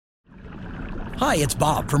Hi, it's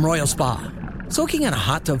Bob from Royal Spa. Soaking in a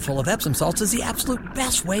hot tub full of Epsom salts is the absolute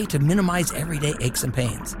best way to minimize everyday aches and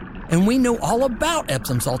pains. And we know all about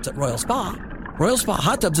Epsom salts at Royal Spa. Royal Spa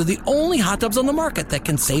hot tubs are the only hot tubs on the market that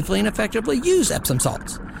can safely and effectively use Epsom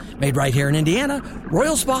salts. Made right here in Indiana,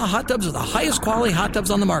 Royal Spa hot tubs are the highest quality hot tubs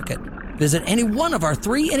on the market. Visit any one of our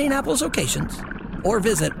 3 Indianapolis locations or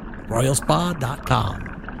visit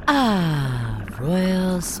royalspa.com. Ah,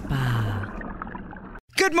 Royal Spa.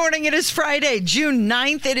 Good morning. It is Friday, June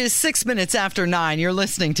 9th. It is 6 minutes after 9. You're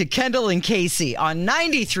listening to Kendall and Casey on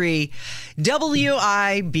 93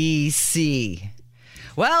 WIBC.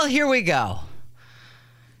 Well, here we go.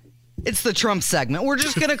 It's the Trump segment. We're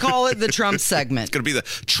just going to call it the Trump segment. It's going to be the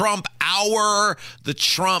Trump hour, the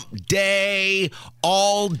Trump day,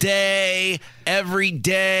 all day, every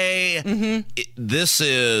day. Mm-hmm. This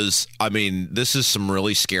is some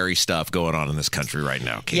really scary stuff going on in this country right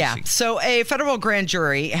now, Casey. Yeah. So a federal grand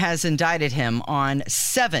jury has indicted him on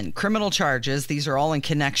 7 criminal charges. These are all in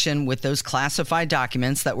connection with those classified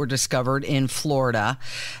documents that were discovered in Florida,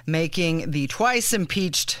 making the twice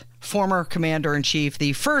impeached former commander-in-chief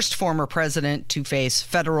the first former president to face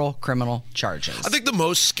federal criminal charges. I think the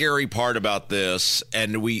most scary part about this,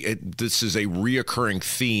 and this is a reoccurring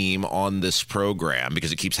theme on this program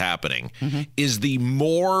because it keeps happening, is the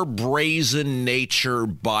more brazen nature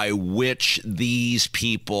by which these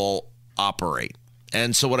people operate.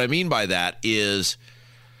 And so what I mean by that is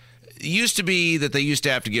it used to be that they used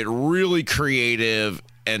to have to get really creative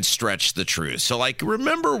and stretch the truth. So,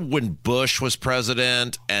 remember when Bush was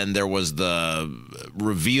president and there was the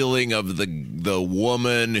revealing of the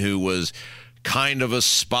woman who was kind of a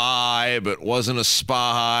spy but wasn't a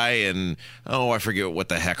spy, and I forget what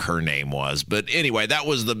the heck her name was. But anyway, that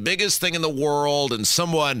was the biggest thing in the world, and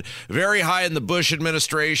someone very high in the Bush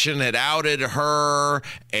administration had outed her,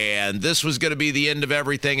 and this was going to be the end of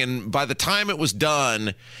everything. And by the time it was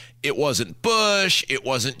done, it wasn't Bush, it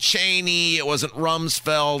wasn't Cheney, it wasn't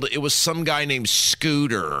Rumsfeld, it was some guy named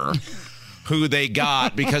Scooter who they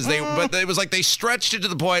got because it was like they stretched it to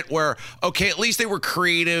the point where, okay, at least they were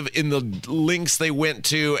creative in the links they went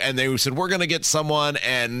to, and they said, we're going to get someone,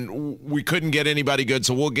 and we couldn't get anybody good,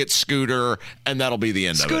 so we'll get Scooter, and that'll be the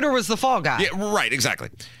end of it. Scooter was the fall guy. Yeah, right, exactly.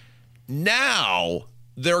 Now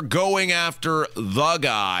they're going after the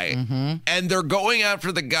guy, and they're going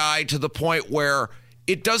after the guy to the point where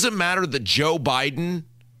it doesn't matter that Joe Biden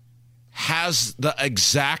has the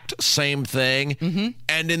exact same thing.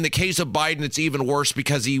 And in the case of Biden, it's even worse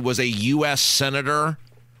because he was a U.S. senator,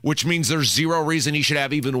 which means there's zero reason he should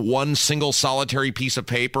have even one single solitary piece of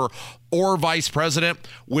paper, or vice president,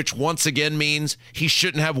 which once again means he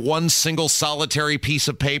shouldn't have one single solitary piece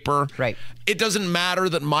of paper. Right. It doesn't matter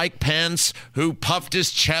that Mike Pence, who puffed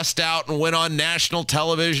his chest out and went on national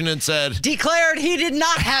television and declared he did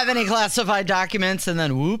not have any classified documents, and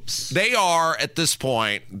then whoops. They are, at this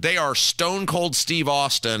point, Stone Cold Steve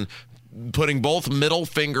Austin putting both middle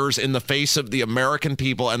fingers in the face of the American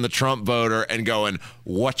people and the Trump voter and going,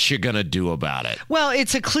 what you gonna do about it? Well,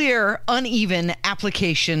 it's a clear, uneven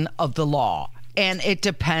application of the law. And it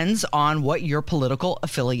depends on what your political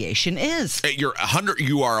affiliation is. You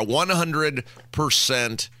are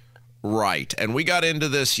 100% right. And we got into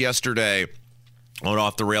this yesterday on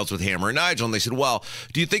Off the Rails with Hammer and Nigel, and they said, well,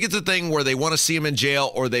 do you think it's a thing where they want to see him in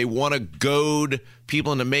jail, or they want to goad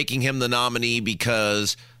people into making him the nominee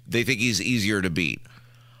because they think he's easier to beat?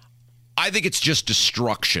 I think it's just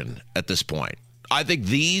destruction at this point. I think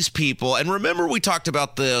these people, and remember we talked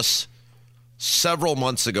about this several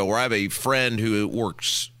months ago, where I have a friend who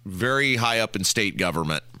works very high up in state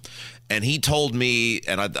government, and he told me,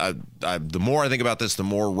 and the more I think about this, the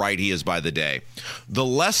more right he is by the day. The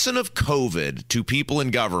lesson of COVID to people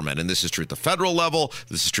in government, and this is true at the federal level,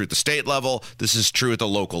 this is true at the state level, this is true at the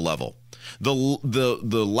local level. The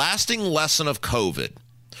lasting lesson of COVID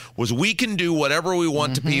was we can do whatever we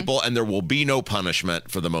want to people, and there will be no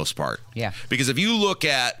punishment for the most part. Yeah. Because if you look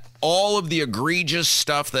at all of the egregious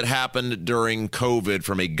stuff that happened during COVID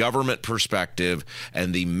from a government perspective,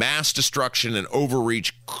 and the mass destruction and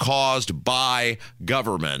overreach caused by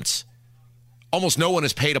governments, almost no one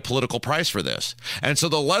has paid a political price for this. And so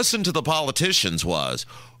the lesson to the politicians was,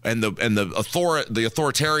 and the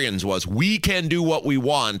authoritarians was, we can do what we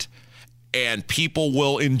want, and people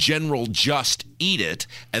will, in general, just eat it.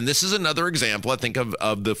 And this is another example, I think,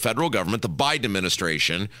 of the federal government, the Biden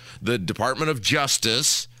administration, the Department of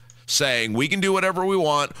Justice, saying we can do whatever we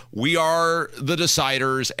want. We are the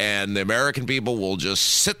deciders, and the American people will just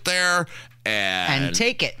sit there and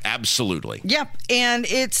take it. Absolutely. Yep. And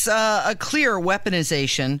it's a clear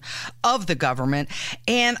weaponization of the government.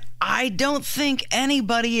 And I don't think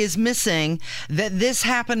anybody is missing that this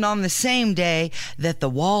happened on the same day that the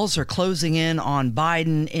walls are closing in on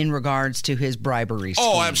Biden in regards to his bribery scheme.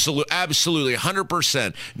 Oh, absolutely.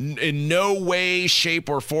 100%. In no way, shape,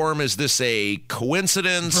 or form is this a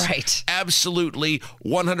coincidence. Right. Absolutely.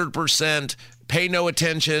 100%. Pay no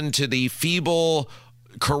attention to the feeble,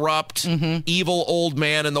 corrupt, evil old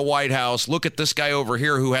man in the White House. Look at this guy over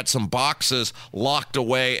here who had some boxes locked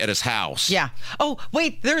away at his house. Yeah. Oh,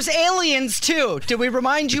 wait, there's aliens too. Did we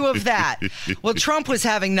remind you of that? Well, Trump was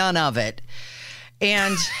having none of it.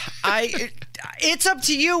 And it's up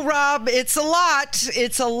to you, Rob. It's a lot.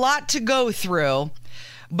 It's a lot to go through.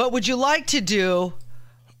 But would you like to do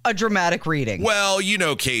a dramatic reading? Well, you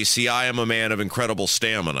know, Casey, I am a man of incredible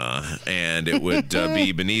stamina, and it would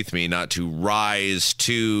be beneath me not to rise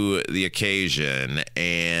to the occasion.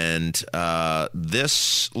 And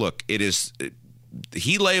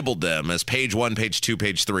he labeled them as page 1, page 2,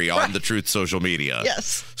 page 3 on the Truth social media.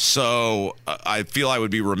 Yes. So I feel I would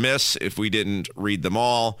be remiss if we didn't read them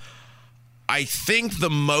all. I think the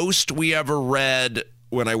most we ever read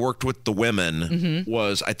when I worked with the women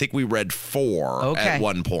was, I think we read 4 at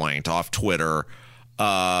one point off Twitter.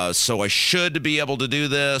 So I should be able to do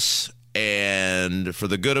this. And for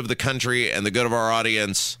the good of the country and the good of our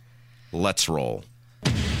audience, let's roll.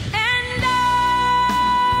 Page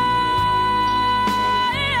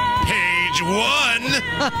 1.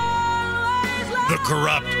 The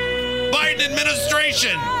corrupt Biden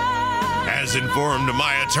administration has informed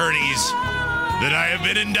my attorneys that I have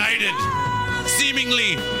been indicted,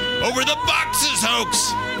 seemingly over the boxes hoax,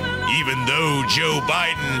 even though Joe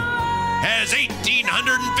Biden has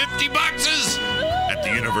 1,850 boxes at the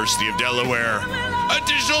University of Delaware,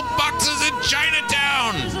 additional boxes in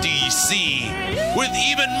Chinatown, D.C., with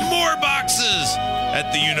even more boxes at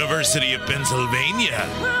the University of Pennsylvania,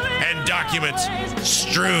 and documents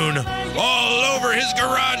strewn all over his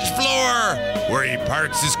garage floor where he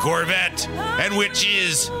parks his Corvette, and which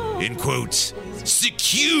is, in quotes,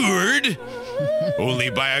 secured only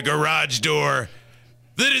by a garage door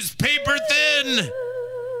that is paper thin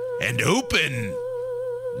and open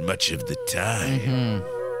much of the time.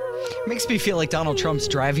 Makes me feel like Donald Trump's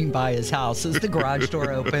driving by his house. Is the garage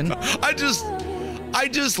door open? I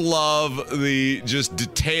just love the just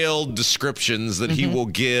detailed descriptions that he will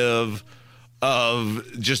give of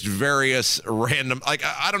just various random, like,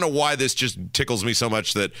 I don't know why this just tickles me so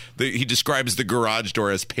much that he describes the garage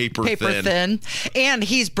door as paper thin. And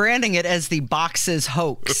he's branding it as the boxes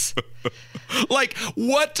hoax. Like,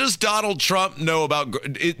 what does Donald Trump know about?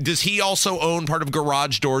 Does he also own part of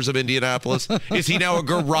Garage Doors of Indianapolis? Is he now a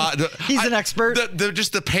garage? He's an expert.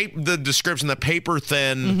 The description, the paper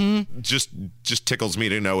thin, just tickles me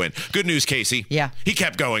to no end. Good news, Casey. Yeah. He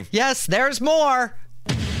kept going. Yes, there's more.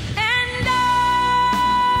 Page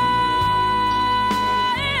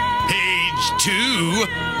 2.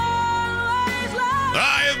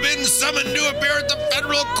 I have been summoned to appear at the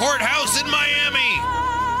federal courthouse in Miami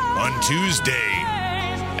on Tuesday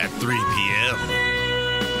at 3 p.m.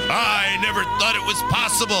 I never thought it was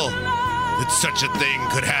possible that such a thing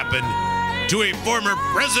could happen to a former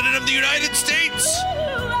president of the United States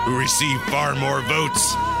who received far more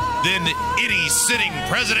votes than any sitting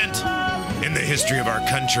president in the history of our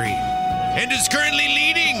country and is currently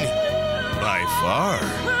leading by far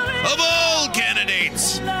of all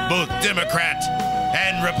candidates, both Democrat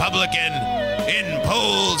and Republican, in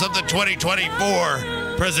polls of the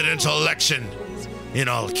 2024 presidential election. In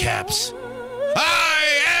all caps, I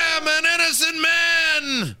am an innocent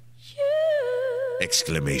man!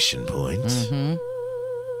 Exclamation point.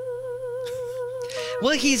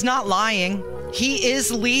 Well, he's not lying. He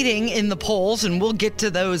is leading in the polls, and we'll get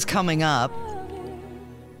to those coming up.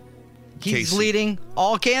 He's Casey. leading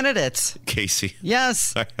all candidates. Casey.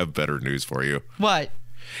 Yes. I have better news for you. What?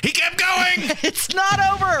 He kept going! It's not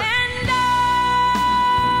over.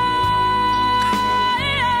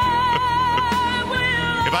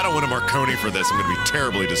 If I don't win a Marconi for this, I'm going to be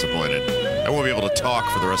terribly disappointed. I won't be able to talk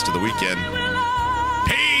for the rest of the weekend.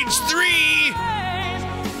 Page 3.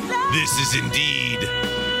 This is indeed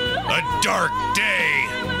a dark day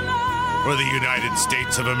for the United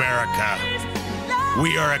States of America.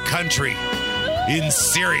 We are a country in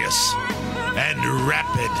serious and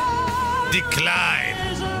rapid decline.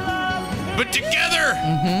 But together,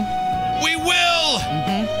 we will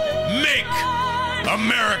make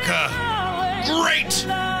America great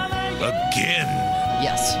again.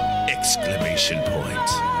 Yes. Exclamation point.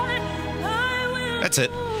 That's it.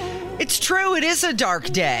 It's true. It is a dark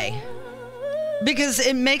day. Because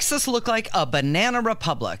it makes us look like a banana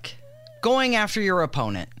republic going after your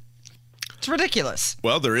opponent. It's ridiculous.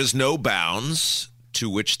 Well, there is no bounds to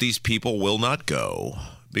which these people will not go,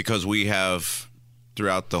 because we have,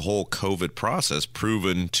 throughout the whole COVID process,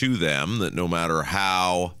 proven to them that no matter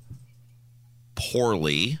how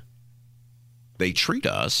poorly they treat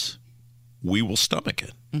us, we will stomach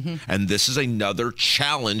it. Mm-hmm. And this is another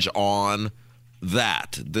challenge on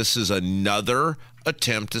that. This is another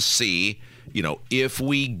attempt to see, if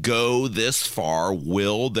we go this far,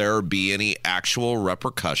 will there be any actual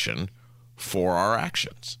repercussion for our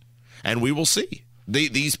actions? And we will see.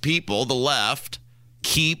 These people, the left,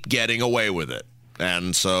 keep getting away with it.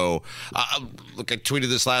 And so, look, I tweeted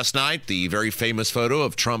this last night, the very famous photo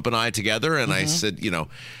of Trump and I together. And I said,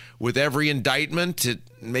 with every indictment, it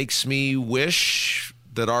makes me wish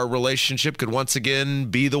that our relationship could once again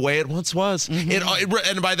be the way it once was.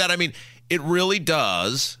 And by that, I mean, it really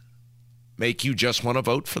does make you just want to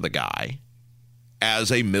vote for the guy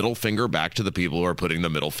as a middle finger back to the people who are putting the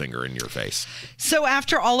middle finger in your face. So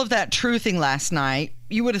after all of that truthing last night,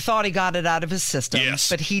 you would have thought he got it out of his system, yes,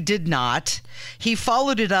 but he did not. He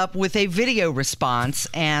followed it up with a video response,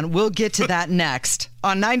 and we'll get to that next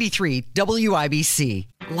on 93 WIBC.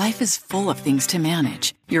 Life is full of things to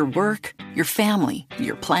manage. Your work, your family,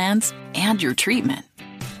 your plans, and your treatment.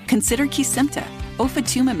 Consider Kesimpta,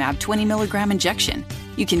 ofatumumab 20 milligram injection.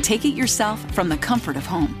 You can take it yourself from the comfort of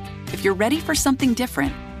home. If you're ready for something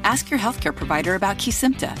different, ask your healthcare provider about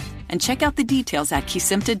Kesimpta and check out the details at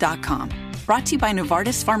kesimpta.com. Brought to you by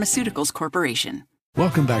Novartis Pharmaceuticals Corporation.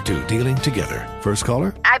 Welcome back to Dealing Together. First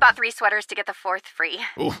caller? I bought 3 sweaters to get the 4th free.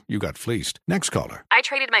 Oh, you got fleeced. Next caller? I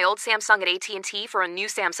traded my old Samsung at AT&T for a new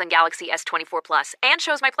Samsung Galaxy S24 Plus and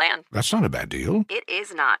chose my plan. That's not a bad deal. It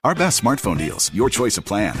is not. Our best smartphone deals. Your choice of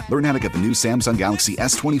plan. Learn how to get the new Samsung Galaxy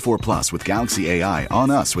S24 Plus with Galaxy AI on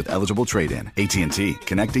us with eligible trade-in. AT&T.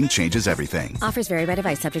 Connecting changes everything. Offers vary by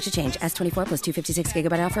device. Subject to change. S24 plus 256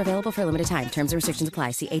 gigabyte offer available for a limited time. Terms and restrictions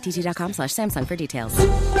apply. See att.com/Samsung for details.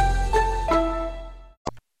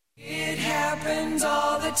 It happens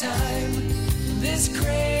all the time. This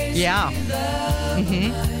crazy love.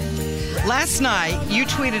 Last night, you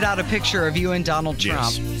tweeted out a picture of you and Donald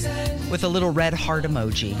Trump with a little red heart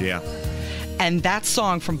emoji. Yeah. And that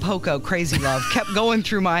song from Poco, Crazy Love, kept going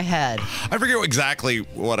through my head. I forget exactly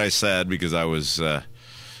what I said because I was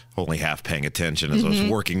only half paying attention as I was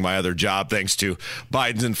working my other job, thanks to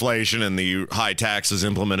Biden's inflation and the high taxes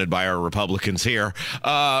implemented by our Republicans here.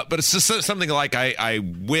 But it's just something like I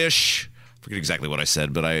wish, I forget exactly what I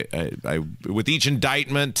said, but I with each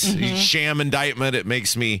indictment, each sham indictment, it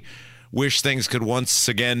makes me wish things could once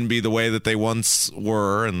again be the way that they once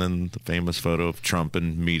were. And then the famous photo of Trump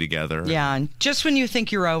and me together. Yeah, and just when you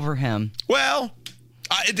think you're over him. Well,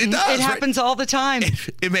 it does. It happens all the time.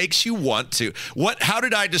 It makes you want to. How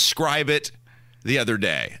did I describe it the other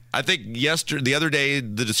day? I think the other day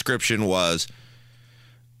the description was,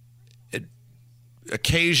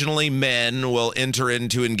 occasionally men will enter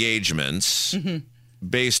into engagements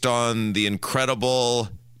based on the incredible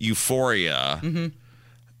euphoria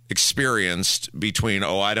experienced between,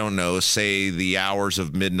 say the hours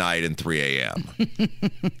of midnight and 3 a.m.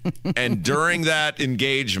 And during that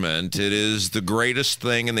engagement, it is the greatest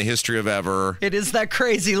thing in the history of ever. It is that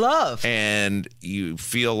crazy love. And you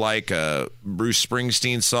feel like a Bruce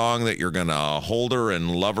Springsteen song that you're going to hold her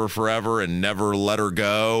and love her forever and never let her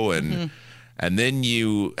go. And then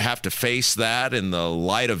you have to face that in the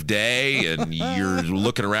light of day, and you're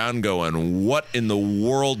looking around going, what in the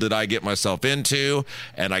world did I get myself into?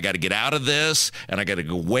 And I got to get out of this, and I got to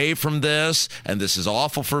go away from this, and this is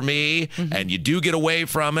awful for me. And you do get away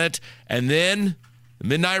from it, and then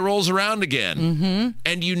midnight rolls around again.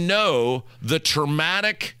 And you know the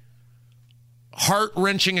traumatic,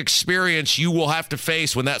 heart-wrenching experience you will have to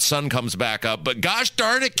face when that sun comes back up. But gosh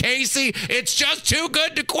darn it, Casey, it's just too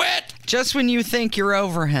good to quit. Just when you think you're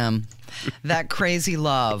over him. That crazy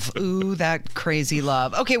love. Ooh, that crazy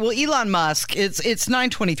love. Okay, well, Elon Musk, it's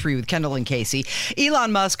 9:23 with Kendall and Casey.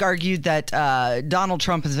 Elon Musk argued that Donald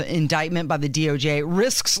Trump's indictment by the DOJ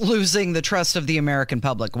risks losing the trust of the American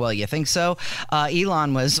public. Well, you think so?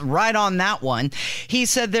 Elon was right on that one. He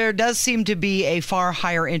said there does seem to be a far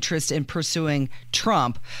higher interest in pursuing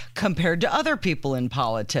Trump compared to other people in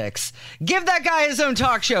politics. Give that guy his own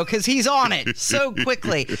talk show because he's on it so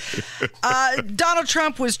quickly. Donald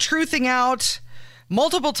Trump was truthing out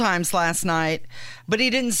multiple times last night, but he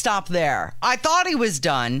didn't stop there. I thought he was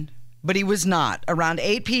done, but he was not. Around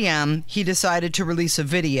 8 p.m., he decided to release a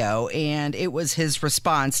video, and it was his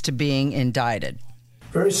response to being indicted.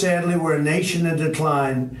 Very sadly, we're a nation in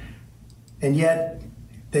decline, and yet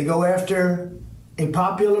they go after a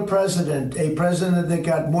popular president, a president that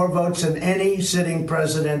got more votes than any sitting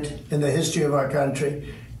president in the history of our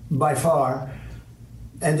country, by far,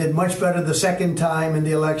 and did much better the second time in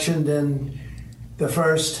the election than the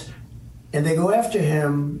first. And they go after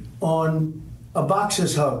him on a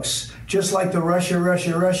boxes hoax, just like the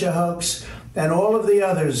Russia hoax and all of the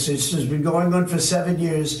others. It's just been going on for 7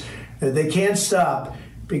 years. They can't stop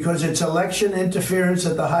because it's election interference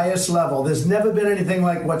at the highest level. There's never been anything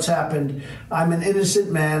like what's happened. I'm an innocent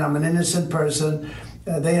man. I'm an innocent person.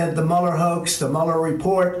 They had the Mueller hoax, the Mueller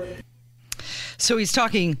report. So he's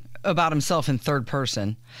talking about himself in third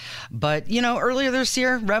person. But, earlier this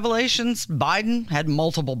year, revelations, Biden had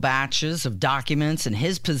multiple batches of documents in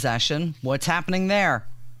his possession. What's happening there?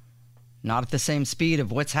 Not at the same speed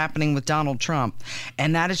of what's happening with Donald Trump.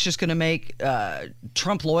 And that is just going to make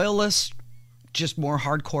Trump loyalists just more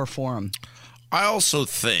hardcore for him. I also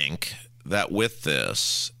think that with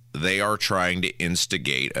this, they are trying to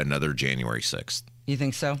instigate another January 6th. You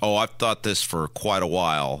think so? Oh, I've thought this for quite a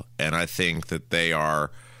while, and I think that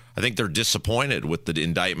they're disappointed with the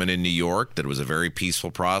indictment in New York. That it was a very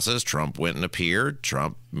peaceful process. Trump went and appeared.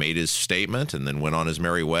 Trump made his statement and then went on his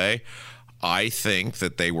merry way. I think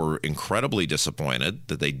that they were incredibly disappointed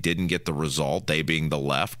that they didn't get the result, they being the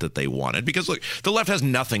left, that they wanted. Because, look, the left has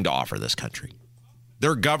nothing to offer this country.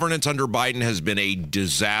 Their governance under Biden has been a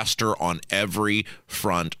disaster on every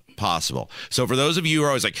front possible. So for those of you who are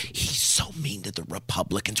always like, he's so mean to the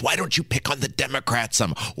Republicans, why don't you pick on the Democrats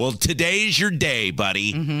some? Well, today's your day,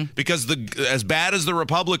 buddy. Because as bad as the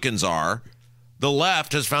Republicans are, the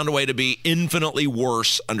left has found a way to be infinitely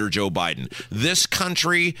worse under Joe Biden. This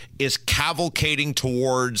country is cavalcading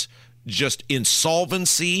towards just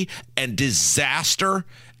insolvency and disaster,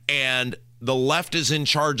 and the left is in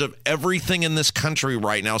charge of everything in this country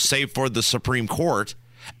right now, save for the Supreme Court,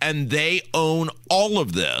 and they own all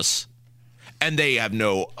of this. And they have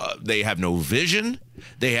no vision.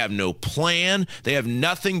 They have no plan. They have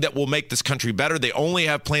nothing that will make this country better. They only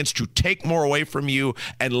have plans to take more away from you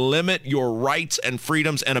and limit your rights and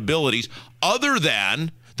freedoms and abilities, other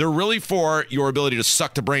than they're really for your ability to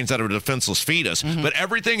suck the brains out of a defenseless fetus. But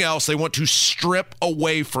everything else they want to strip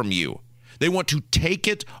away from you. They want to take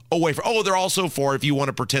it away from. Oh, they're also for if you want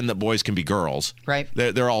to pretend that boys can be girls. Right.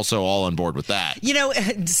 They're also all on board with that.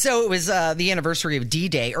 So it was the anniversary of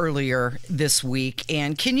D-Day earlier this week.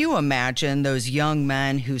 And can you imagine those young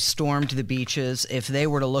men who stormed the beaches if they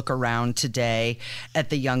were to look around today at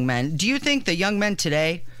the young men? Do you think the young men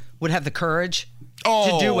today would have the courage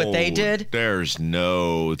to do what they did? There's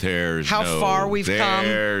no far we've come.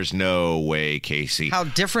 There's no way, Casey. How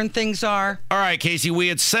different things are. All right, Casey, we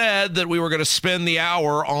had said that we were going to spend the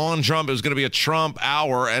hour on Trump. It was going to be a Trump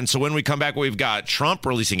hour. And so when we come back, we've got Trump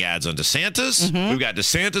releasing ads on DeSantis. We've got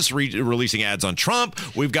DeSantis releasing ads on Trump.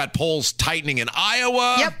 We've got polls tightening in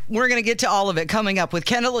Iowa. Yep, we're going to get to all of it coming up with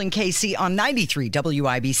Kendall and Casey on 93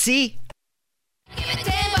 WIBC.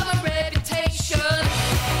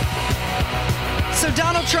 So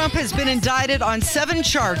Donald Trump has been indicted on 7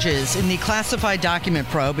 charges in the classified document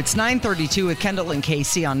probe. It's 9:32 with Kendall and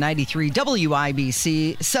Casey on 93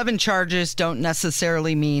 WIBC. 7 charges don't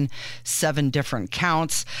necessarily mean 7 different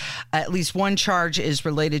counts. At least one charge is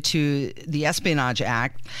related to the Espionage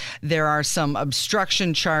Act. There are some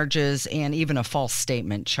obstruction charges and even a false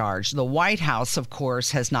statement charge. The White House, of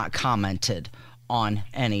course, has not commented on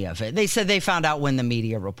any of it. They said they found out when the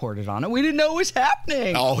media reported on it. We didn't know it was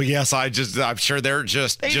happening. Oh yes, I'm sure they're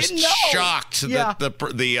just shocked that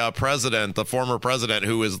the president, the former president,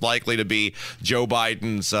 who is likely to be Joe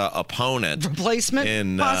Biden's opponent,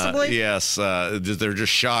 replacement, possibly. Yes, they're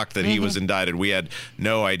just shocked that he was indicted. We had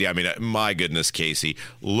no idea. I mean, my goodness, Casey,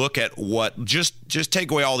 look at what just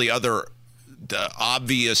take away all the other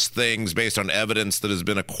obvious things based on evidence that has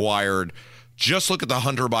been acquired. Just look at the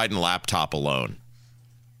Hunter Biden laptop alone.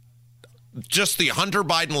 Just the Hunter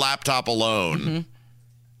Biden laptop alone.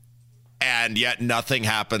 And yet nothing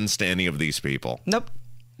happens to any of these people. Nope.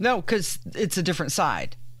 No, because it's a different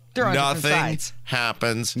side. They're on different sides. Nothing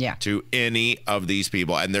happens to any of these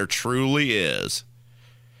people. And there truly is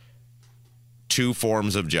 2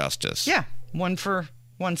 forms of justice. Yeah. One for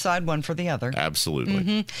one side, one for the other.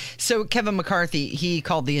 Absolutely. So Kevin McCarthy, he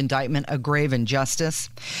called the indictment a grave injustice.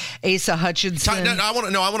 Asa Hutchinson. I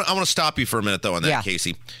want to stop you for a minute though on that,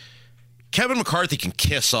 Casey. Kevin McCarthy can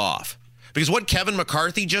kiss off. Because what Kevin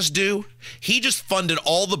McCarthy just do? He just funded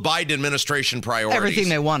all the Biden administration priorities. Everything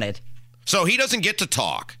they wanted. So he doesn't get to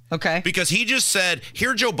talk. Okay. Because he just said,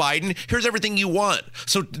 here, Joe Biden, here's everything you want.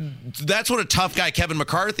 So that's what a tough guy Kevin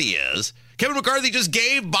McCarthy is. Kevin McCarthy just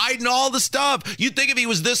gave Biden all the stuff. You'd think if he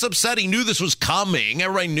was this upset, he knew this was coming.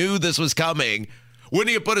 Everybody knew this was coming. Wouldn't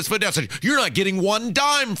he have put his foot down and said, you're not getting one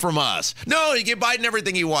dime from us? No, he gave Biden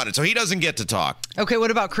everything he wanted, so he doesn't get to talk. Okay,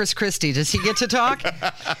 what about Chris Christie? Does he get to talk?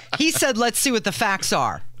 He said, let's see what the facts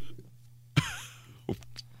are.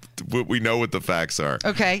 We know what the facts are.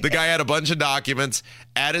 Okay. The guy had a bunch of documents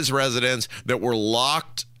at his residence that were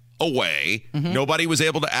locked away. Mm-hmm. Nobody was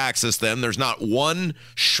able to access them. There's not one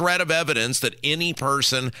shred of evidence that any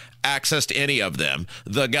person accessed any of them.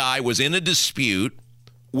 The guy was in a dispute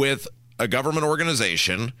with a government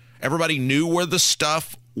organization. Everybody knew where the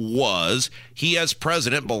stuff was. He, as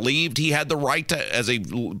president, believed he had the right to, as a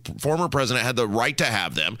former president, had the right to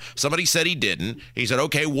have them. Somebody said he didn't. He said,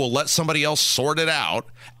 okay, we'll let somebody else sort it out.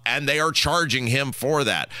 And they are charging him for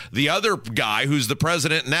that. The other guy, who's the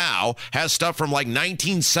president now, has stuff from like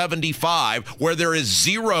 1975 where there is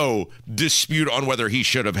zero dispute on whether he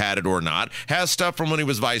should have had it or not. Has stuff from when he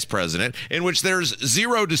was vice president in which there's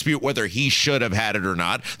zero dispute whether he should have had it or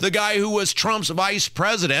not. The guy who was Trump's vice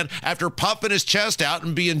president after puffing his chest out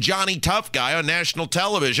and being Johnny Tough Guy on national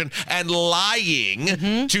television and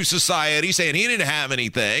lying to society, saying he didn't have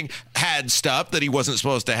anything, had stuff that he wasn't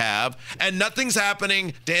supposed to have, and nothing's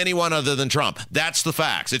happening to anyone other than Trump. That's the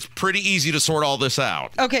facts. It's pretty easy to sort all this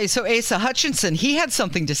out. Okay, so Asa Hutchinson, he had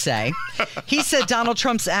something to say. He said Donald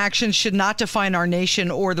Trump's actions should not define our nation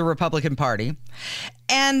or the Republican Party.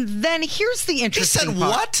 And then here's the interesting part. He said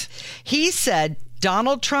what? He said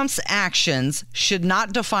Donald Trump's actions should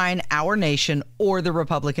not define our nation or the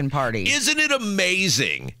Republican Party. Isn't it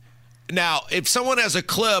amazing? Now, if someone has a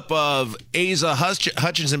clip of Asa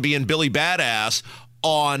Hutchinson being Billy Badass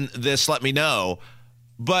on this, let me know.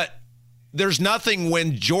 But there's nothing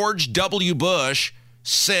when George W. Bush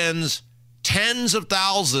sends tens of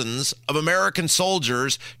thousands of American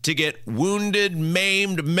soldiers to get wounded,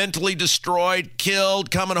 maimed, mentally destroyed,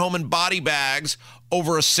 killed, coming home in body bags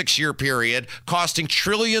over a 6-year period, costing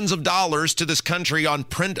trillions of dollars to this country on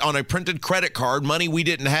a printed credit card, money we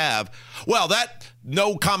didn't have. Well,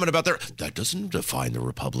 no comment about that doesn't define the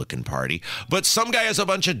Republican Party. But some guy has a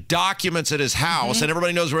bunch of documents at his house and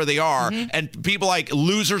everybody knows where they are. And people like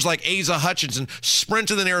losers like Asa Hutchinson sprint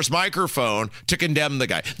to the nearest microphone to condemn the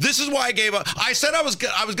guy. This is why I gave up. I said I was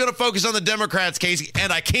going to focus on the Democrats, Casey,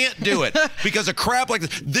 and I can't do it because of crap like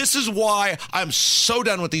this. This is why I'm so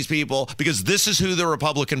done with these people, because this is who the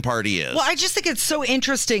Republican Party is. Well, I just think it's so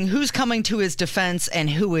interesting who's coming to his defense and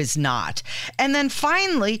who is not. And then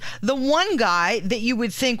finally, the one guy that you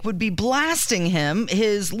would think would be blasting him,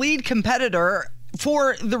 his lead competitor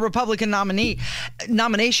for the Republican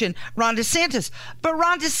nomination, Ron DeSantis. But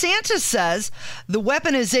Ron DeSantis says the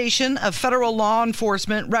weaponization of federal law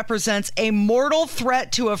enforcement represents a mortal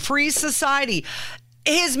threat to a free society.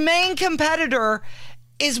 His main competitor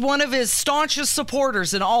is one of his staunchest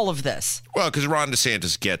supporters in all of this. Well, because Ron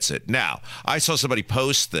DeSantis gets it. Now, I saw somebody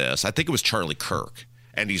post this. I think it was Charlie Kirk,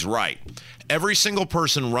 and he's right. Every single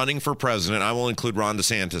person running for president, I will include Ron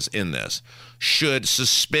DeSantis in this, should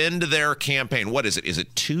suspend their campaign. What is it? Is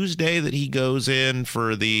it Tuesday that he goes in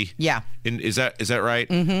for the... Yeah. Is that right?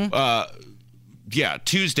 Mm-hmm. Yeah,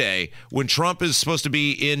 Tuesday, when Trump is supposed to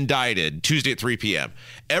be indicted, Tuesday at 3 p.m.,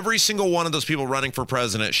 every single one of those people running for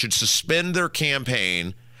president should suspend their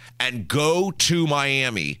campaign and go to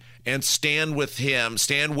Miami and stand with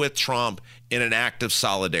Trump in an act of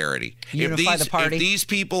solidarity. Unify the party. If these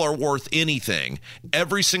people are worth anything,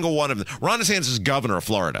 every single one of them. Ron DeSantis is governor of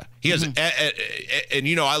Florida. He has, and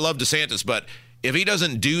you know, I love DeSantis, but if he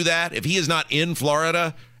doesn't do that, if he is not in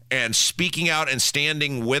Florida and speaking out and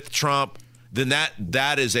standing with Trump, then that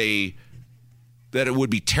it would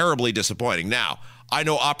be terribly disappointing. Now, I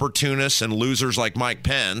know opportunists and losers like Mike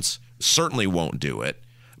Pence certainly won't do it,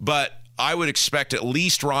 but I would expect at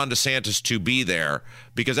least Ron DeSantis to be there,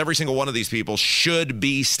 because every single one of these people should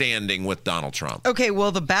be standing with Donald Trump. Okay,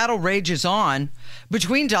 well, the battle rages on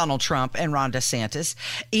between Donald Trump and Ron DeSantis.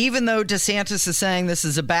 Even though DeSantis is saying this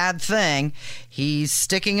is a bad thing, he's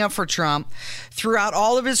sticking up for Trump throughout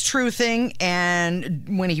all of his truthing.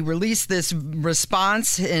 And when he released this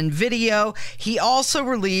response in video, he also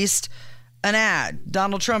released an ad.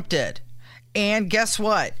 Donald Trump did. And guess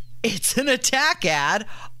what? It's an attack ad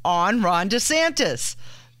on Ron DeSantis.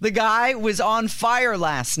 The guy was on fire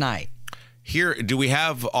last night. Here, do we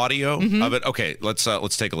have audio of it? Okay, let's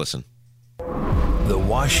take a listen. The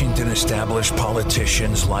Washington established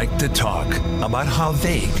politicians like to talk about how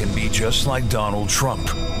they can be just like Donald Trump.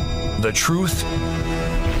 The truth?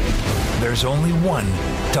 There's only one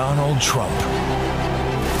Donald Trump.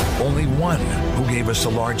 Only one who gave us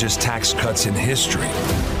the largest tax cuts in history,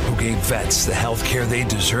 who gave vets the health care they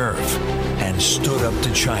deserve, and stood up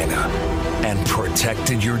to China and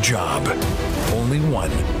protected your job. Only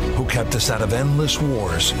one who kept us out of endless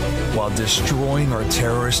wars while destroying our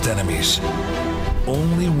terrorist enemies.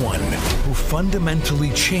 Only one who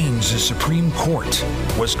fundamentally changed the Supreme Court,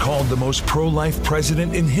 was called the most pro-life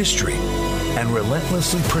president in history, and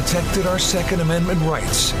relentlessly protected our Second Amendment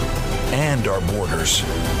rights and our borders.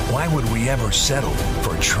 Why would we ever settle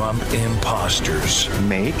for Trump imposters?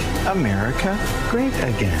 Make America great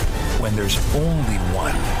again. When there's only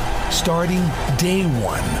one, starting day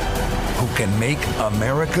one, who can make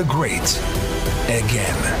America great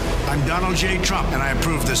again. I'm Donald J. Trump, and I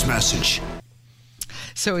approve this message.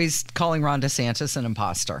 So he's calling Ron DeSantis an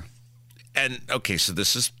imposter. And, okay, so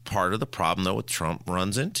this is part of the problem, though, what Trump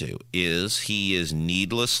runs into, is he is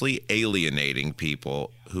needlessly alienating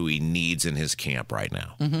people who he needs in his camp right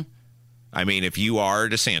now. Mm-hmm. I mean, if you are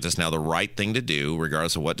DeSantis, now the right thing to do,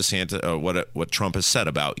 regardless of what what Trump has said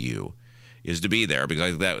about you, is to be there,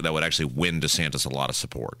 because that would actually win DeSantis a lot of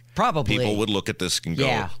support. Probably. People would look at this and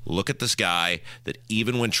go, look at this guy that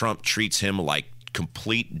even when Trump treats him like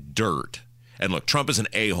complete dirt, and look, Trump is an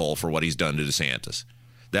a-hole for what he's done to DeSantis.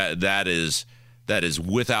 That is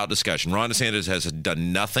without discussion. Ron DeSantis has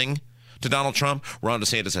done nothing to Donald Trump. Ron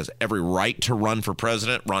DeSantis has every right to run for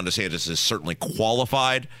president. Ron DeSantis is certainly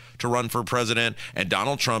qualified to run for president. And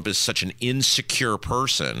Donald Trump is such an insecure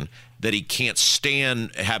person that he can't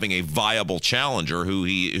stand having a viable challenger who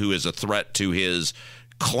is a threat to his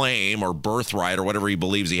claim or birthright or whatever he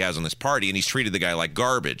believes he has in this party, and he's treated the guy like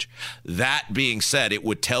garbage. That being said, it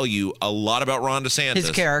would tell you a lot about Ron DeSantis.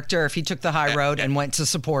 His character, if he took the high road and went to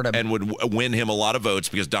support him. And would win him a lot of votes,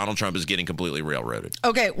 because Donald Trump is getting completely railroaded.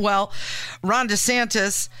 Okay, well, Ron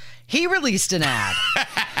DeSantis, he released an ad.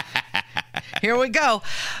 Here we go.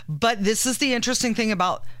 But this is the interesting thing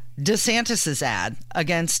about DeSantis's ad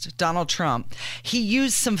against Donald Trump. He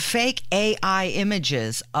used some fake AI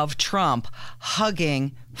images of Trump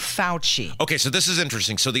hugging Fauci. Okay, so this is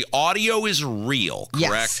interesting. So the audio is real,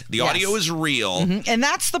 correct? Yes, the audio is real. Mm-hmm. And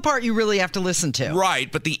that's the part you really have to listen to.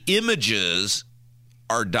 Right, but the images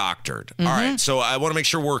are doctored. Mm-hmm. All right, so I want to make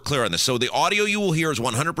sure we're clear on this. So the audio you will hear is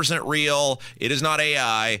 100% real. It is not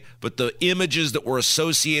AI, but the images that were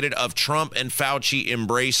associated of Trump and Fauci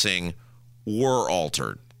embracing were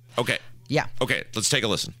altered. Okay. Yeah. Okay, let's take a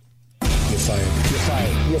listen. You're fired. You're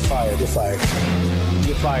fired. You're fired. You're fired.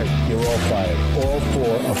 You're fired. You're all fired. All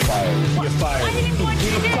four are fired. You're fired.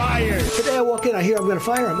 You're fired. Today I walk in, I hear I'm going to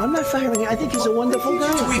fire him. I'm not firing him. I think he's a wonderful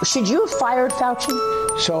guy. Should you have fired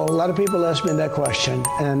Fauci? So a lot of people asked me that question,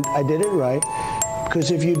 and I did it right. Because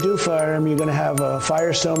if you do fire him, you're going to have a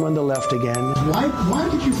firestorm on the left again. Why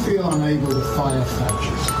did you feel unable to fire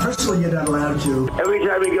Fauci? Personally, you're not allowed to. Every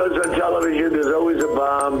time he goes on television, there's always a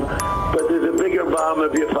bomb, but there's a bigger bomb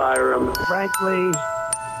if you fire him. Frankly,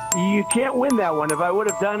 you can't win that one. If I would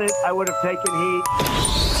have done it, I would have taken heat.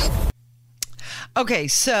 Okay,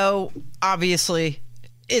 so obviously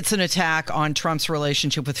it's an attack on Trump's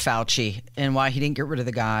relationship with Fauci and why he didn't get rid of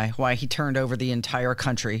the guy, why he turned over the entire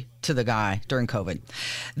country to the guy during COVID.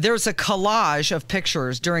 There's a collage of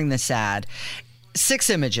pictures during this ad, 6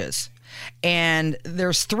 images, and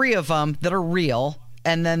there's 3 of them that are real.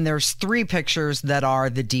 And then there's 3 pictures that are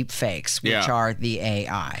the deep fakes, which are the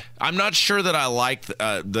AI. I'm not sure that I like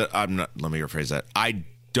let me rephrase that. I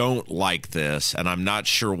don't like this, and I'm not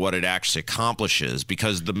sure what it actually accomplishes,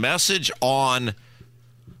 because the message on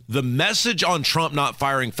Trump not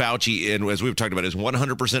firing Fauci, and as we've talked about, is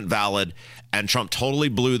 100% valid, and Trump totally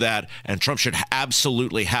blew that, and Trump should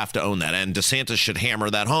absolutely have to own that, and DeSantis should hammer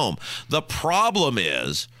that home. The problem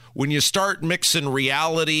is when you start mixing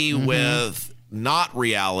reality with not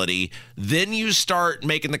reality, then you start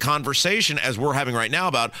making the conversation, as we're having right now,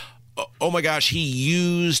 about, oh my gosh, he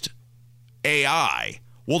used AI.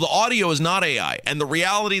 Well, the audio is not AI, and the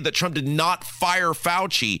reality that Trump did not fire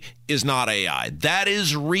Fauci is not AI. That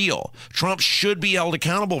is real. Trump should be held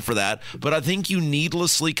accountable for that, but I think you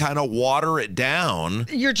needlessly kind of water it down.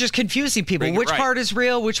 You're just confusing people. Which part is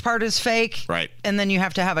real? Which part is fake? Right. And then you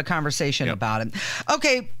have to have a conversation about it.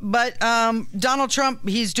 Okay, but Donald Trump,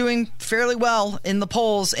 he's doing fairly well in the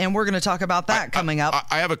polls, and we're going to talk about that coming up.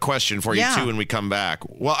 I have a question for you, too, when we come back.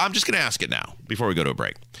 Well, I'm just going to ask it now before we go to a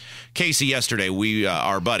break. Casey, yesterday,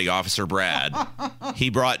 our buddy, Officer Brad, he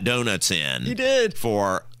brought donuts in. He did.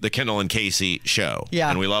 For the Kendall and Casey show. Yeah.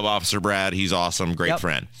 And we love Officer Brad. He's awesome. Great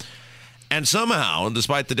friend. And somehow,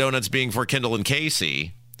 despite the donuts being for Kendall and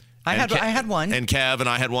Casey, I had one. And Kev and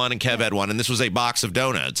I had one, and Kev had one, and this was a box of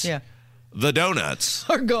donuts. Yeah. The donuts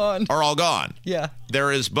are gone. Are all gone. Yeah.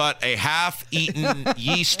 There is but a half-eaten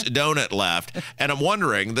yeast donut left, and I'm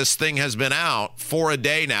wondering, this thing has been out for a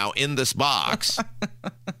day now in this box.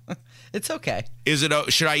 It's okay. Is it?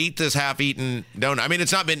 Should I eat this half-eaten donut? I mean,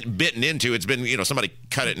 it's not been bitten into. It's been, somebody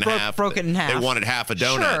cut it in half. Broke it in half. They wanted half a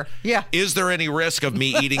donut. Sure, yeah. Is there any risk of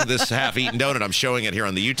me eating this half-eaten donut? I'm showing it here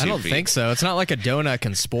on the YouTube feed. I don't think so. It's not like a donut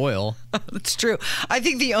can spoil. That's true. I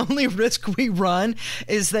think the only risk we run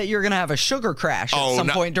is that you're going to have a sugar crash at some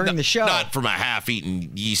point during the show. Not from a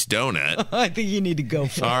half-eaten yeast donut. I think you need to go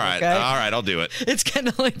for it. All right. Okay? All right. I'll do it. It's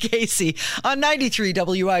Kendall and Casey on 93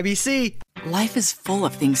 WIBC. Life is full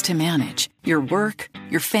of things to manage. Your work,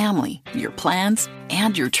 your family, your plans,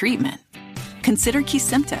 and your treatment. Consider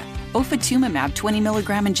Kesimpta, ofatumumab 20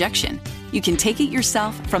 milligram injection. You can take it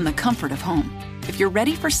yourself from the comfort of home. If you're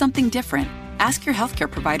ready for something different, ask your healthcare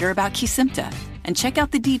provider about Kesimpta and check out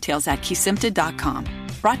the details at kesimpta.com.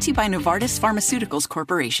 Brought to you by Novartis Pharmaceuticals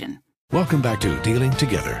Corporation. Welcome back to Dealing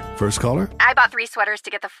Together. First caller? I bought 3 sweaters to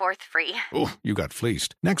get the 4th free. Oh, you got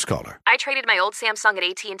fleeced. Next caller. I traded my old Samsung at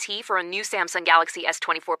AT&T for a new Samsung Galaxy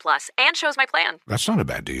S24 Plus and chose my plan. That's not a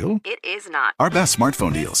bad deal. It is not. Our best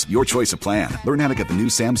smartphone deals. Your choice of plan. Learn how to get the new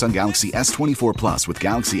Samsung Galaxy S24 Plus with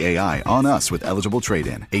Galaxy AI on us with eligible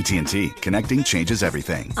trade-in. AT&T. Connecting changes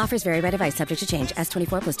everything. Offers vary by device. Subject to change.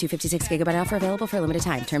 S24 plus 256 gigabyte offer available for a limited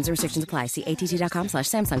time. Terms and restrictions apply. See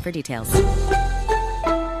att.com/Samsung for details.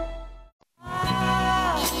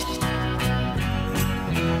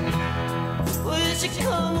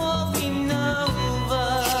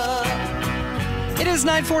 It is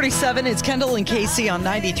 9:47. It's Kendall and Casey on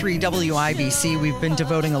 93 WIBC. We've been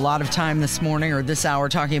devoting a lot of time this morning or this hour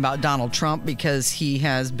talking about Donald Trump because he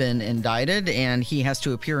has been indicted and he has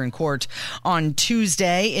to appear in court on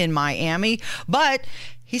Tuesday in Miami. But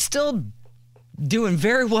he's still doing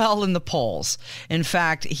very well in the polls. In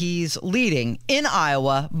fact, he's leading in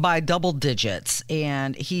Iowa by double digits,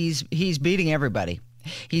 and he's beating everybody.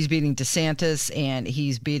 He's beating DeSantis, and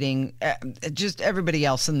he's beating just everybody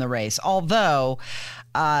else in the race. Although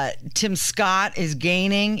Tim Scott is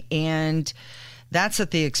gaining, and that's at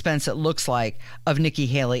the expense, it looks like, of Nikki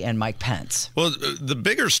Haley and Mike Pence. Well, the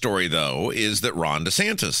bigger story, though, is that Ron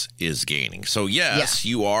DeSantis is gaining. So, yes,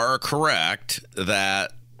 you are correct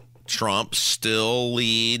that Trump still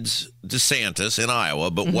leads DeSantis in Iowa,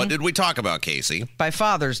 but what did we talk about, Casey? By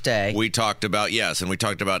Father's Day. We talked about, and we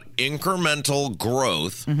talked about incremental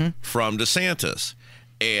growth from DeSantis.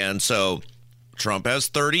 And so Trump has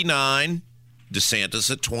 39, DeSantis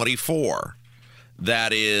at 24.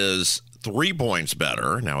 That is 3 points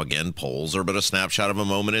better. Now, again, polls are but a snapshot of a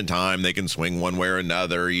moment in time. They can swing one way or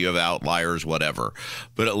another. You have outliers, whatever.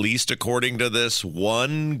 But at least according to this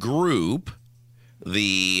one group,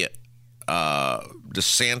 the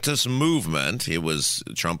DeSantis movement, it was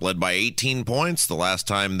Trump led by 18 points the last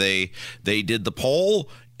time they did the poll.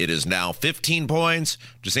 It is now 15 points.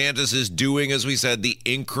 DeSantis is doing, as we said, the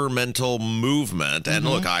incremental movement. And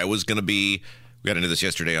look, Iowa's going to be, we got into this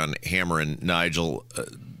yesterday on Hammer and Nigel,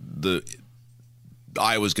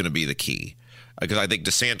 Iowa's going to be the key. Because I think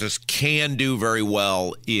DeSantis can do very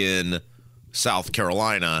well in South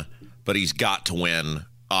Carolina, but he's got to win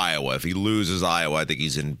Iowa. If he loses Iowa, I think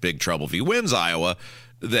he's in big trouble. If he wins Iowa,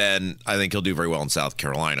 then I think he'll do very well in South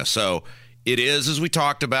Carolina. So it is, as we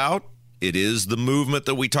talked about, it is the movement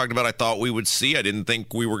that we talked about I thought we would see. I didn't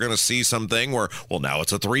think we were going to see something where, well, now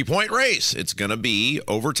it's a 3-point race. It's going to be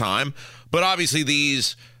over time. But obviously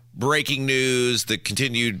these breaking news, the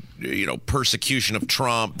continued, persecution of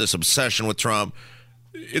Trump, this obsession with Trump,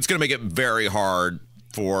 it's going to make it very hard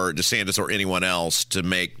for DeSantis or anyone else to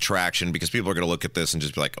make traction because people are going to look at this and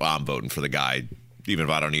just be like, oh, I'm voting for the guy, even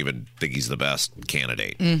if I don't even think he's the best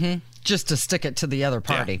candidate. Just to stick it to the other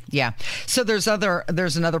party. Yeah. So there's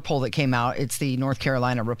another poll that came out. It's the North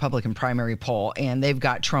Carolina Republican primary poll, and they've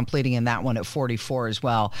got Trump leading in that one at 44 as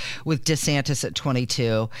well, with DeSantis at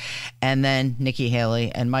 22, and then Nikki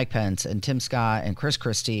Haley and Mike Pence and Tim Scott and Chris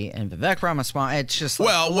Christie and Vivek Ramaswamy. It's just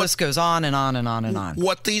the list goes on and on and on and on.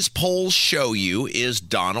 What these polls show you is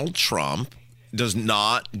Donald Trump does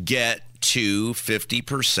not get to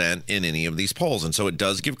 50% in any of these polls. And so it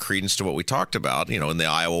does give credence to what we talked about. In the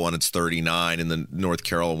Iowa one, it's 39. In the North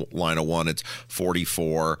Carolina one, it's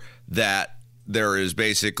 44. That there is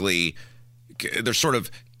basically, there's sort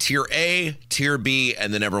of tier A, tier B,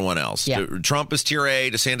 and then everyone else. Yeah. Trump is tier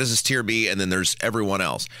A, DeSantis is tier B, and then there's everyone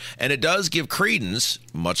else. And it does give credence,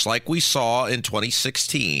 much like we saw in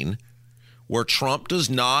 2016, where Trump does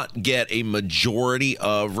not get a majority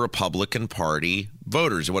of Republican Party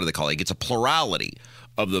voters. What do they call it? He gets a plurality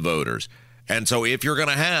of the voters. And so if you're going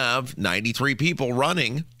to have 93 people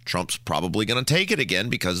running, Trump's probably going to take it again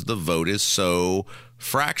because the vote is so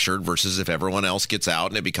fractured versus if everyone else gets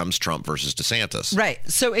out and it becomes Trump versus DeSantis. Right.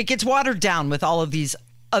 So it gets watered down with all of these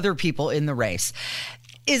other people in the race.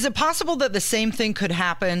 Is it possible that the same thing could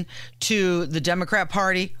happen to the Democrat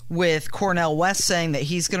Party with Cornel West saying that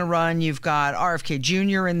he's going to run? You've got RFK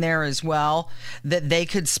Jr. in there as well, that they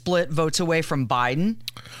could split votes away from Biden?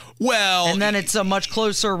 Well, and then it's a much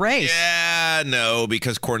closer race. Yeah, no,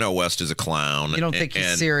 because Cornel West is a clown. You don't think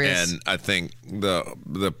he's serious? And I think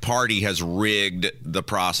the party has rigged the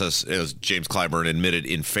process, as James Clyburn admitted,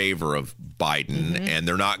 in favor of Biden, and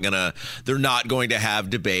they're not going to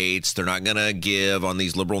have debates. They're not going to give on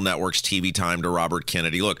these liberal networks TV time to Robert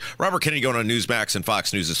Kennedy. Look, Robert Kennedy going on Newsmax and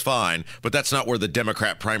Fox News is fine, but that's not where the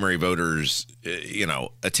Democrat primary voters,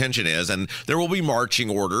 attention is. And there will be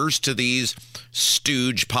marching orders to these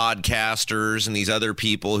stooge podcasters and these other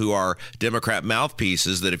people who are Democrat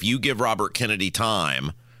mouthpieces that if you give Robert Kennedy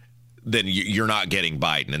time, then you're not getting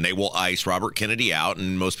Biden, and they will ice Robert Kennedy out,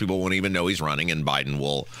 and most people won't even know he's running, and Biden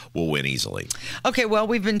will win easily. Okay, well,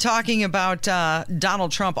 we've been talking about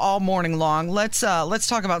Donald Trump all morning long. Let's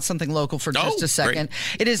talk about something local for just a second.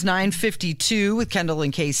 Great. It is 9:52 with Kendall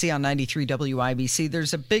and Casey on 93 WIBC.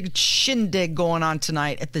 There's a big shindig going on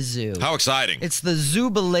tonight at the zoo. How exciting! It's the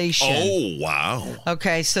Zoobilation. Oh, wow.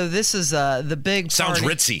 Okay, so this is the big Sounds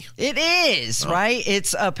party. ritzy. It is, right?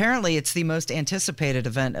 It's apparently it's the most anticipated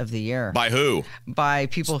event of the year. By who? By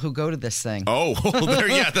people who go to this thing. Oh,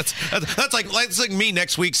 that's like me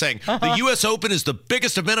next week saying the U.S. Open is the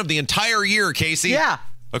biggest event of the entire year, Casey. Yeah.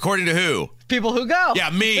 According to who? People who go. Yeah,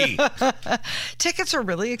 me. Tickets are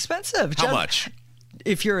really expensive. How much?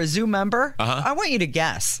 If you're a zoo member, I want you to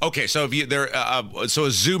guess. Okay, so so a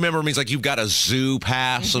zoo member means like you've got a zoo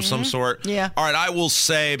pass of some sort. Yeah. All right, I will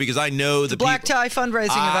say, because I know the black tie fundraising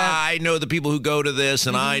event. I know the people who go to this,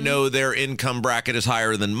 and I know their income bracket is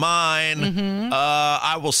higher than mine.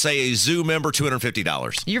 I will say a zoo member,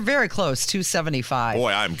 $250. You're very close, $275.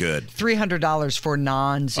 Boy, I'm good. $300 for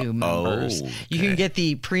non-zoo members. Okay. You can get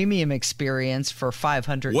the premium experience for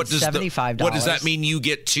 $575. What does that mean? You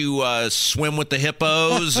get to swim with the hippos,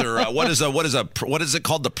 or what is it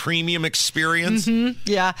called? The premium experience?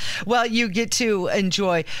 Yeah. Well, you get to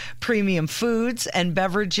enjoy premium foods and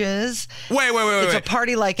beverages. Wait. It's a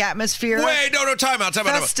party-like atmosphere. Wait, no, time out.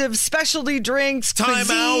 Festive specialty drinks. Time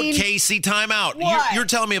cuisine. out, Casey. Time out. What? You're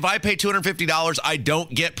telling me if I pay $250, I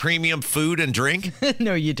don't get premium food and drink?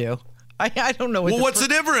 No, you do. I don't know. What's the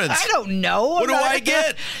difference? I don't know. What do I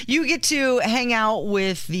get? You get to hang out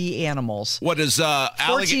with the animals. What is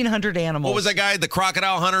 1,400 animals. What was that guy? The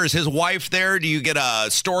crocodile hunter? Is his wife there? Do you get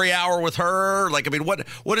a story hour with her?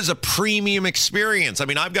 What is a premium experience?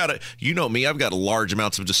 I've got I've got large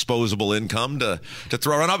amounts of disposable income to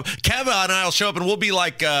throw around. Kevin and I'll show up and we'll be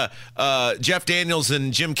like Jeff Daniels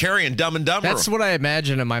and Jim Carrey and Dumb and Dumber. That's what I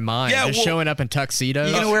imagine in my mind. Yeah, just showing up in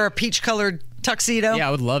tuxedos. You're gonna wear a peach-colored tuxedo? Yeah,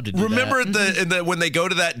 I would love to do Remember that. when they go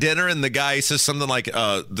to that dinner and the guy says something like,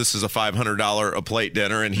 this is a $500 a plate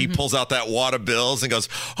dinner, and he pulls out that wad of bills and goes,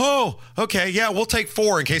 oh, okay, yeah, we'll take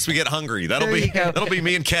 4 in case we get hungry. That'll be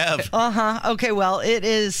me and Kev. Okay, well, it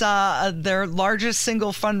is their largest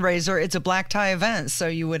single fundraiser. It's a black tie event, so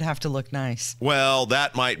you would have to look nice. Well,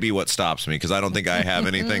 that might be what stops me, because I don't think I have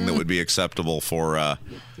anything that would be acceptable for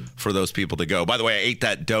those people to go. By the way, I ate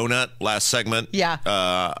that donut last segment.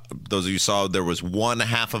 Yeah. Those of you saw, there was one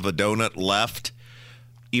half of a donut left,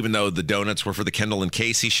 even though the donuts were for the Kendall and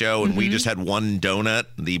Casey show, and we just had one donut.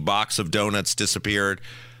 The box of donuts disappeared.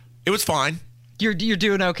 It was fine. You're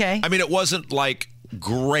doing okay? It wasn't like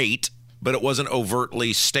great, but it wasn't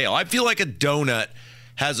overtly stale. I feel like a donut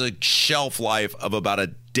has a shelf life of about a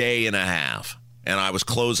day and a half. And I was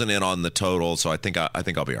closing in on the total, so I think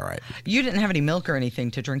I'll be all right. You didn't have any milk or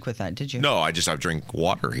anything to drink with that, did you? No, I drink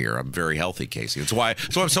water here. I'm very healthy, Casey. That's why.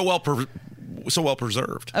 So I'm so well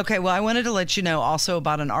preserved. Okay, well, I wanted to let you know also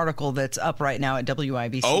about an article that's up right now at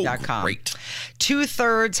WIBC.com. Oh, great.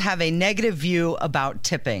 2/3 have a negative view about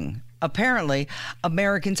tipping. Apparently,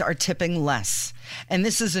 Americans are tipping less. And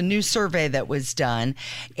this is a new survey that was done.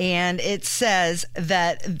 And it says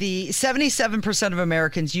that the 77% of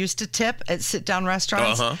Americans used to tip at sit-down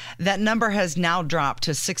restaurants. That number has now dropped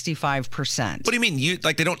to 65%. What do you mean?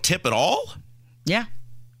 They don't tip at all? Yeah.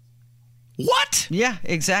 What? Yeah,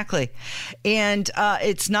 exactly. And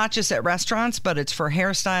it's not just at restaurants, but it's for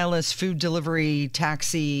hairstylists, food delivery,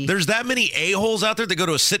 taxi. There's that many a-holes out there that go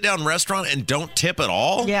to a sit-down restaurant and don't tip at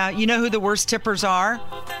all? Yeah, you know who the worst tippers are?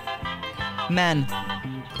 Men.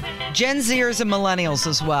 Gen Zers and millennials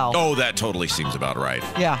as well. Oh, that totally seems about right.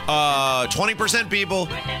 Yeah. 20% people.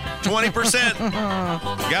 20%.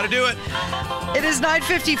 Got to do it. It is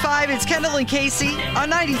 9:55. It's Kendall and Casey on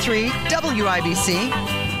 93 WIBC.